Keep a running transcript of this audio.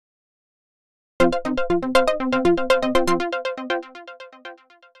Good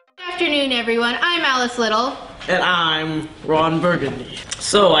afternoon, everyone. I'm Alice Little. And I'm Ron Burgundy.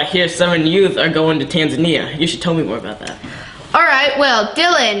 So, I hear 7 youth are going to Tanzania. You should tell me more about that. Alright, well,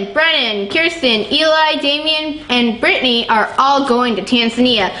 Dylan, Brennan, Kirsten, Eli, Damien, and Brittany are all going to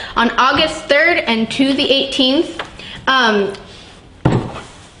Tanzania on August 3rd and to the 18th.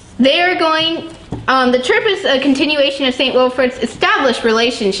 They are going, the trip is a continuation of St. Wilfrid's established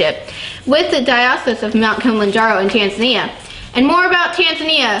relationship with the Diocese of Mount Kilimanjaro in Tanzania. And more about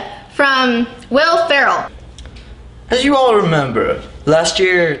Tanzania from Will Farrell. As you all remember, last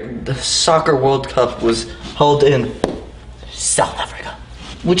year the Soccer World Cup was held in South Africa,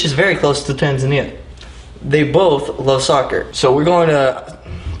 which is very close to Tanzania. They both love soccer. So we're going to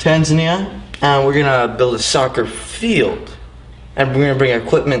Tanzania and we're gonna build a soccer field. And we're gonna bring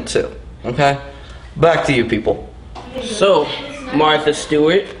equipment too, okay? Back to you people. So, Martha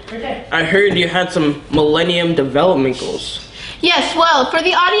Stewart, I heard you had some Millennium Development Goals. Yes, well, for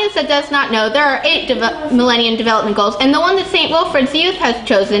the audience that does not know, there are 8 Millennium Development Goals, and the one that St. Wilfrid's Youth has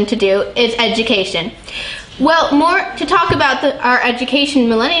chosen to do is education. Well, more to talk about our education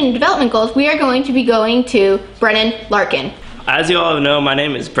Millennium Development Goals, we are going to be going to Brennan Larkin. As you all know, my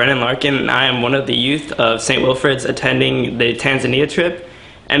name is Brennan Larkin, and I am one of the youth of St. Wilfrid's attending the Tanzania trip.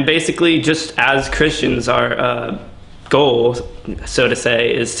 And basically, just as Christians, our goal, so to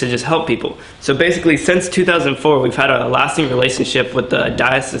say, is to just help people. So basically, since 2004, we've had a lasting relationship with the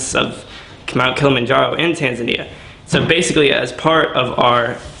Diocese of Mount Kilimanjaro in Tanzania. So basically, as part of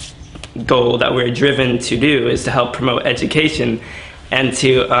our goal that we're driven to do is to help promote education and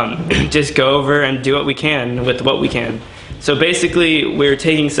to just go over and do what we can with what we can. So basically, we're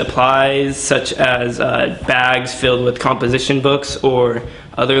taking supplies such as bags filled with composition books or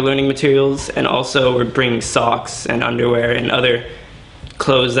other learning materials, and also we're bringing socks and underwear and other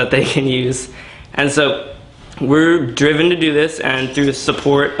clothes that they can use. And so we're driven to do this, and through the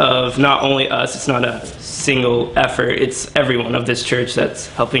support of not only us, it's not a single effort, it's everyone of this church that's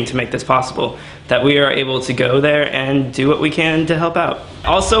helping to make this possible, that we are able to go there and do what we can to help out.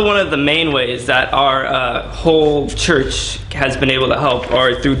 Also, one of the main ways that our whole church has been able to help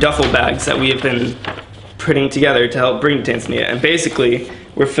are through duffel bags that we have been putting together to help bring to Tanzania. And basically,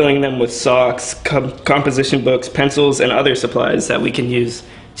 we're filling them with socks, composition books, pencils, and other supplies that we can use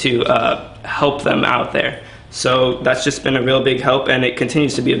to help them out there. So that's just been a real big help, and it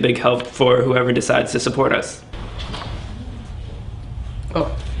continues to be a big help for whoever decides to support us.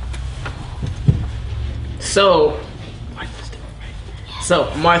 Oh. So,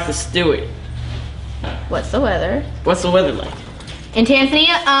 Martha Stewart. What's the weather? What's the weather like? In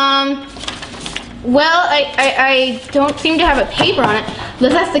Tanzania, well, I don't seem to have a paper on it.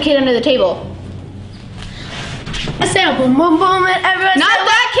 Let's ask the kid under the table. Boom, boom, boom, and everyone's Not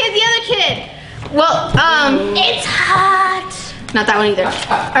that kid, the other kid. Well, it's hot. Not that one either.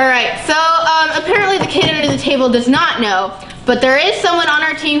 Alright, so apparently the kid under the table does not know, but there is someone on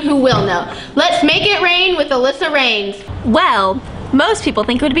our team who will know. Let's make it rain with Alyssa Rains. Well, most people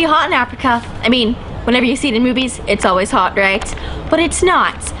think it would be hot in Africa. I mean, whenever you see it in movies, it's always hot, right? But it's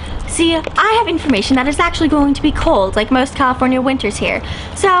not. See, I have information that it's actually going to be cold, like most California winters here.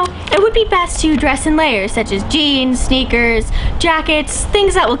 So, it would be best to dress in layers, such as jeans, sneakers, jackets,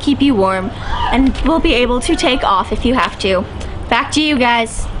 things that will keep you warm, and will be able to take off if you have to. Back to you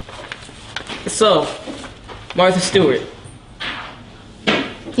guys. So, Martha Stewart.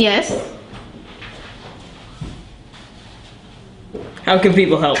 Yes? How can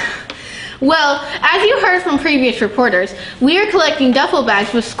people help? Well, as you heard from previous reporters, we are collecting duffel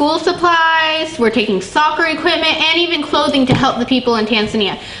bags with school supplies, we're taking soccer equipment, and even clothing to help the people in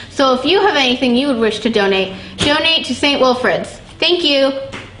Tanzania. So if you have anything you would wish to donate, donate to St. Wilfrid's. Thank you.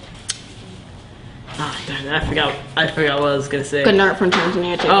 Ah, darn it, I forgot what I was gonna say. Good night from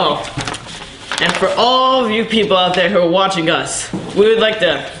Tanzania too. Oh, and for all of you people out there who are watching us, we would like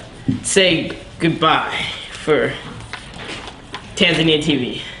to say goodbye for Tanzania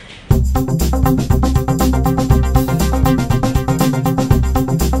TV.